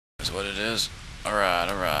Is what it is. Alright,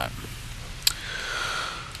 alright.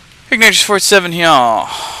 Ignatius 47 here.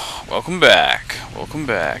 Welcome back. Welcome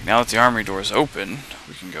back. Now that the armory door is open,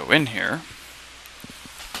 we can go in here.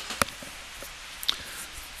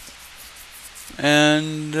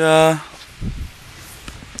 And,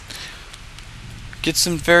 get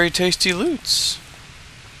some very tasty loots.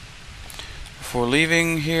 Before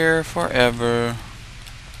leaving here forever.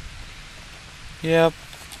 Yep.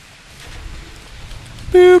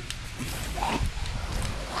 Boop.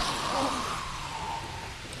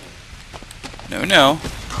 No, no.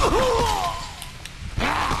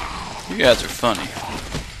 You guys are funny.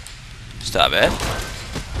 Stop it.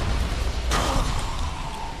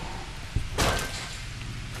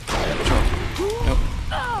 Nope.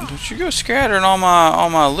 Don't you go scattering all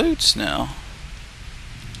my loots now.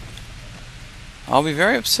 I'll be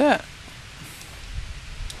very upset.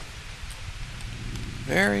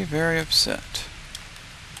 Very, very upset.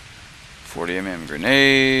 40mm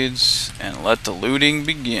grenades, and let the looting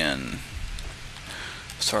begin.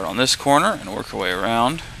 Start on this corner and work our way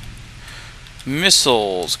around.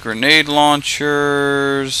 Missiles, grenade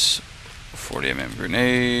launchers, 40mm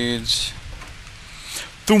grenades.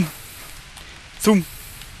 Thoom, thoom.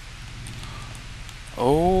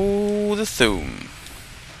 Oh, the thoom.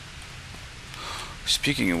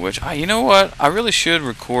 Speaking of which, you know what? I really should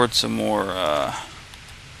record some more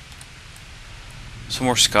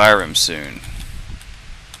Skyrim soon.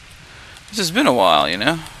 This has been a while, you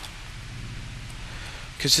know?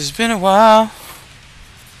 Cause it's been a while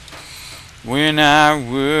when I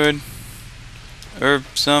would, or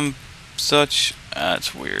some such,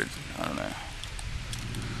 it's weird, I don't know.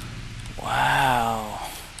 Wow.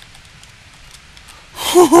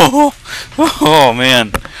 Oh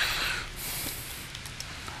man.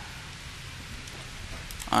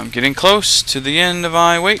 I'm getting close to the end of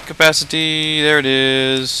my weight capacity. There it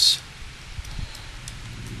is.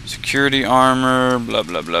 Security armor, blah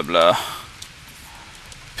blah blah blah.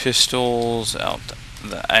 Pistols out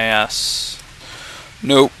the ass.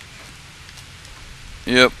 Nope.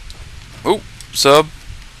 Yep. Oh,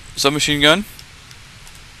 submachine gun.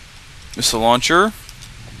 Missile launcher.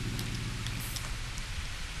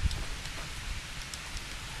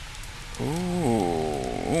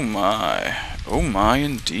 Oh my. Oh my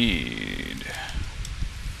indeed.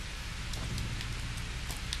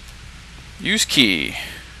 Use key.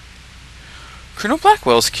 Colonel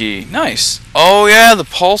Blackwell's key. Nice. Oh yeah, the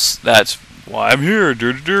pulse. That's why I'm here.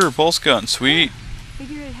 Pulse gun. Sweet.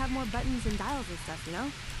 Figured it'd have more buttons and dials and stuff, you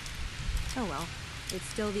know? Oh well. It's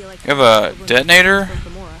still the You have a detonator?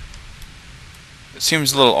 It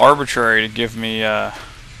seems a little arbitrary to give me a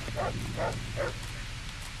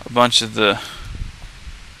bunch of the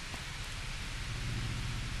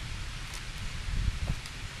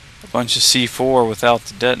bunch of C4 without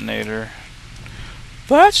the detonator.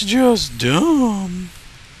 That's just dumb.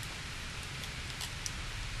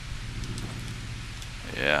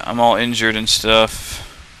 Yeah, I'm all injured and stuff.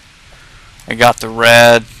 I got the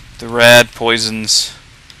rad poisons.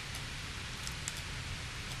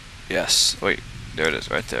 Yes, wait, there it is,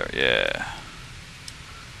 right there. Yeah.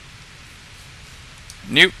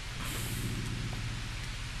 Nope.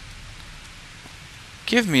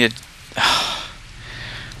 Give me a.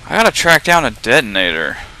 I gotta track down a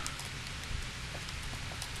detonator.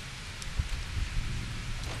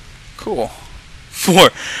 Cool.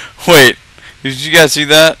 Wait, did you guys see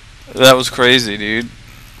that? That was crazy, dude.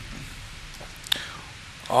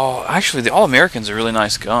 Oh, actually, the All-American's a really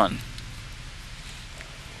nice gun.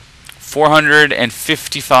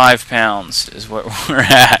 455 pounds is what we're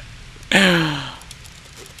at.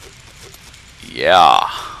 Yeah.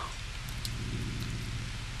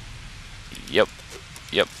 Yep.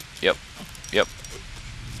 Yep. Yep. Yep.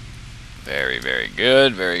 Very, very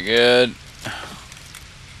good. Very good.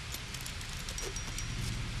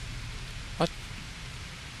 What?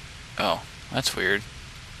 Oh, that's weird.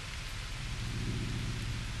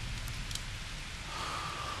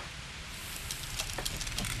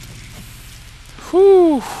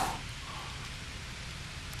 Whew.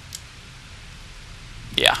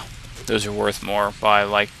 Yeah, those are worth more by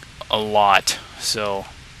like a lot, so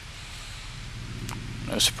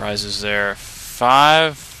no surprises there.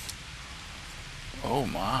 5. Oh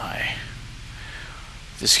my.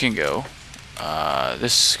 This can go.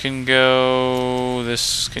 This can go.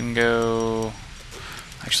 This can go.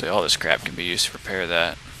 Actually, all this crap can be used to repair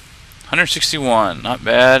that. 161, not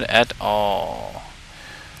bad at all.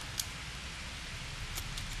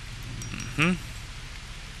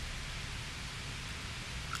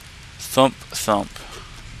 Thump, thump.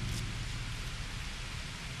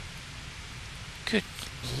 Good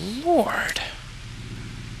Lord.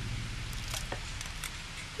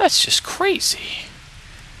 That's just crazy.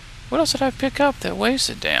 What else did I pick up that weighs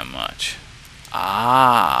so damn much?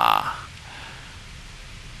 Ah.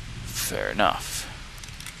 Fair enough.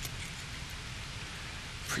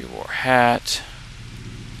 Pre-war hat.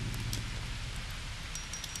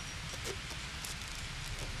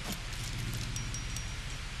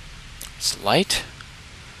 It's light.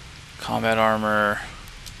 Combat armor.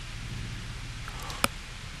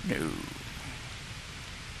 No.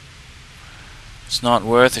 It's not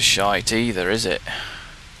worth a shite either, is it?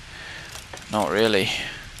 Not really.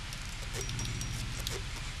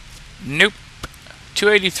 Nope.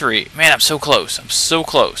 283. Man, I'm so close. I'm so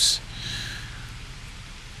close.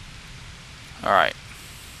 Alright.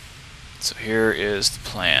 So here is the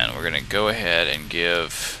plan. We're going to go ahead and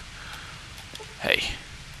give... Hey.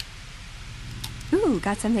 Ooh,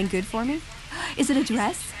 got something good for me? Is it a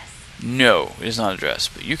dress? No, it is not a dress,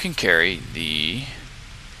 but you can carry the...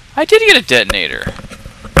 I did get a detonator.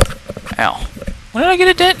 Ow. When did I get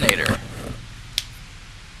a detonator?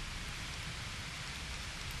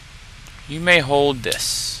 You may hold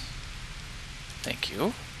this. Thank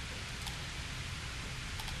you.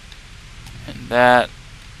 And that,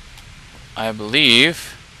 I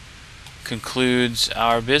believe, concludes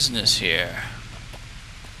our business here.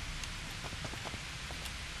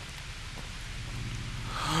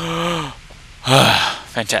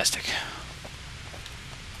 Fantastic.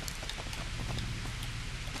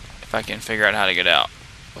 If I can figure out how to get out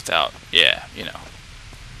without, yeah, you know,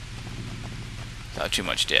 without too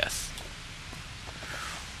much death.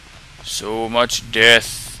 So much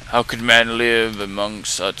death. How could man live among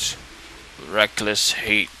such reckless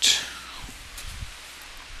hate?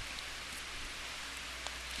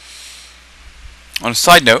 On a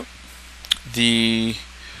side note, the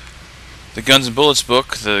Guns and Bullets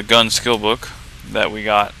book, the gun skill book that we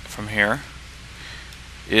got from here,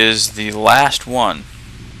 is the last one.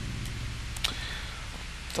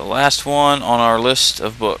 The last one on our list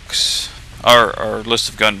of books. Our list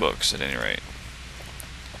of gun books, at any rate.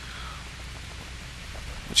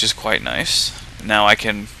 Which is quite nice. Now I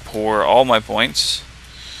can pour all my points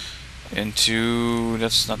into...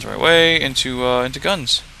 that's not the right way. Into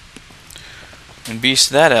guns. And beast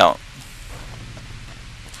that out.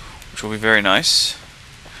 Which will be very nice.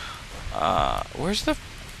 Where's the...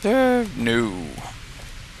 there? No.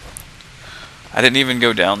 I didn't even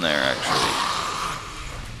go down there, actually.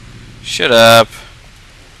 Shut up.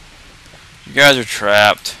 You guys are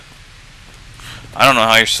trapped. I don't know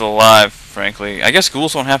how you're still alive, frankly. I guess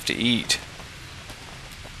ghouls don't have to eat.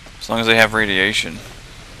 As long as they have radiation.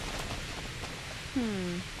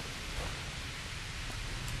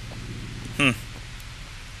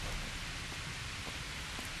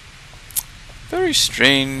 Very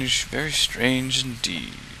strange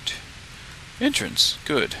indeed. Entrance,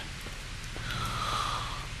 good.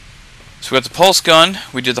 So we got the pulse gun.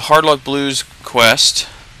 We did the Hardlock Blues quest,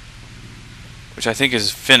 which I think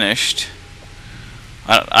is finished.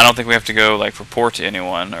 I don't think we have to go like report to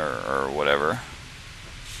anyone or whatever.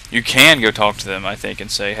 You can go talk to them, I think,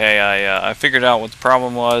 and say, hey, I figured out what the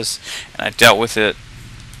problem was and I dealt with it.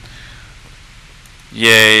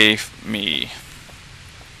 Yay me.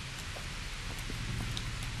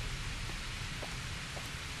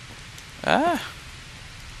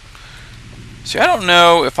 See, I don't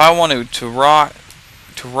know if I want to rock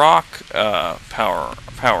power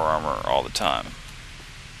armor all the time.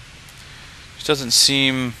 It doesn't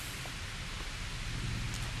seem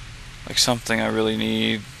like something I really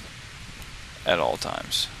need at all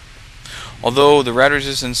times. Although the rad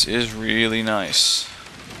resistance is really nice.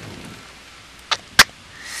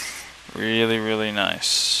 Really, really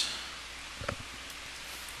nice.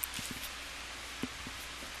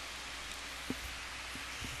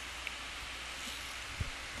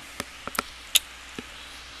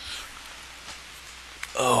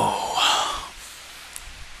 Oh.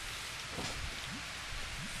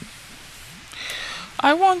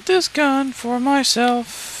 I want this gun for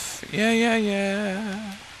myself. Yeah, yeah,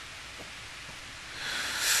 yeah.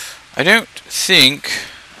 I don't think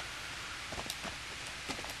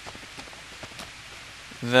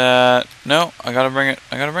that... No, I gotta bring it.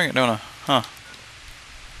 I gotta bring it, don't I? Huh.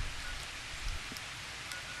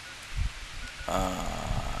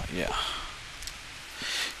 Yeah.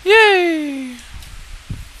 Yay!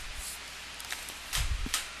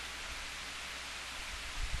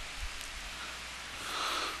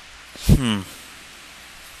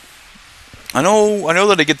 I know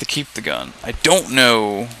that I get to keep the gun. I don't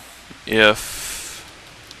know if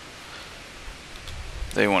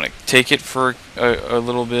they want to take it for a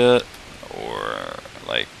little bit or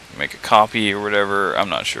like make a copy or whatever. I'm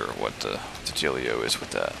not sure what the dealio is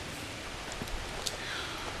with that.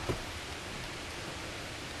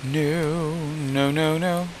 No, no, no,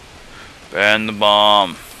 no. Ban the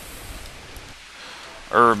bomb.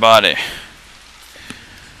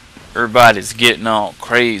 Everybody's getting all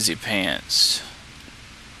crazy pants.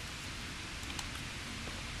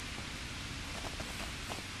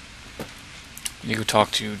 You go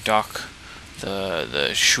talk to Doc,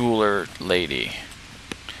 the Schuler lady,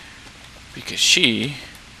 because she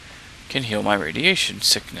can heal my radiation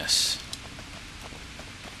sickness.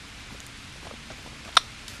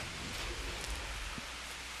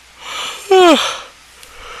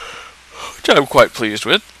 Which I'm quite pleased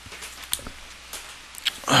with.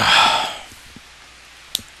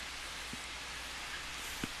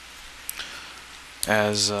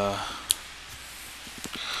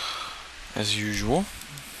 As usual.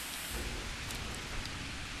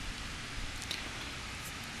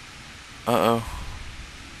 Uh-oh.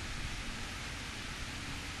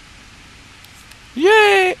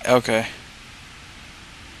 Yay! Okay.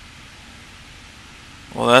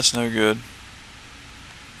 Well, that's no good.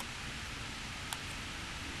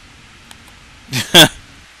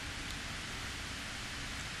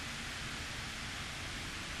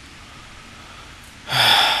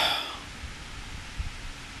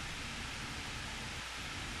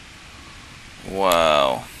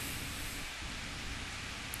 Wow.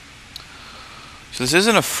 So this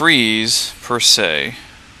isn't a freeze per se,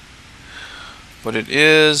 but it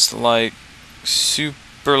is like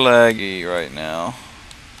super laggy right now.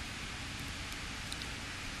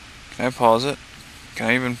 Can I pause it? Can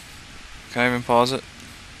I even pause it?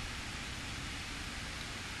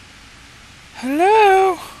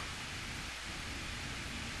 Hello?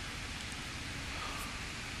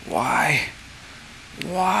 Why?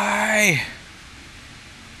 Why?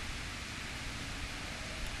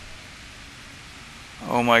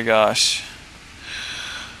 Oh my gosh.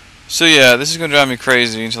 So yeah, this is going to drive me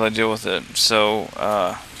crazy until I deal with it. So,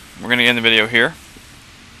 we're going to end the video here.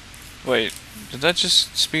 Wait, did that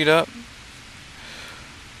just speed up?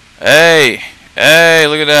 Hey! Hey,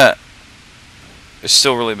 look at that. It's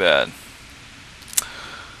still really bad.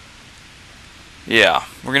 Yeah,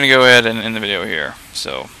 we're going to go ahead and end the video here.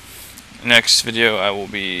 So, next video I will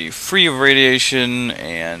be free of radiation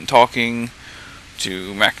and talking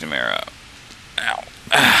to McNamara. Ow.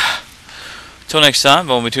 Till next time,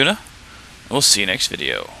 Bumblebee Tuna. We'll see you next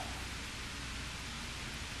video.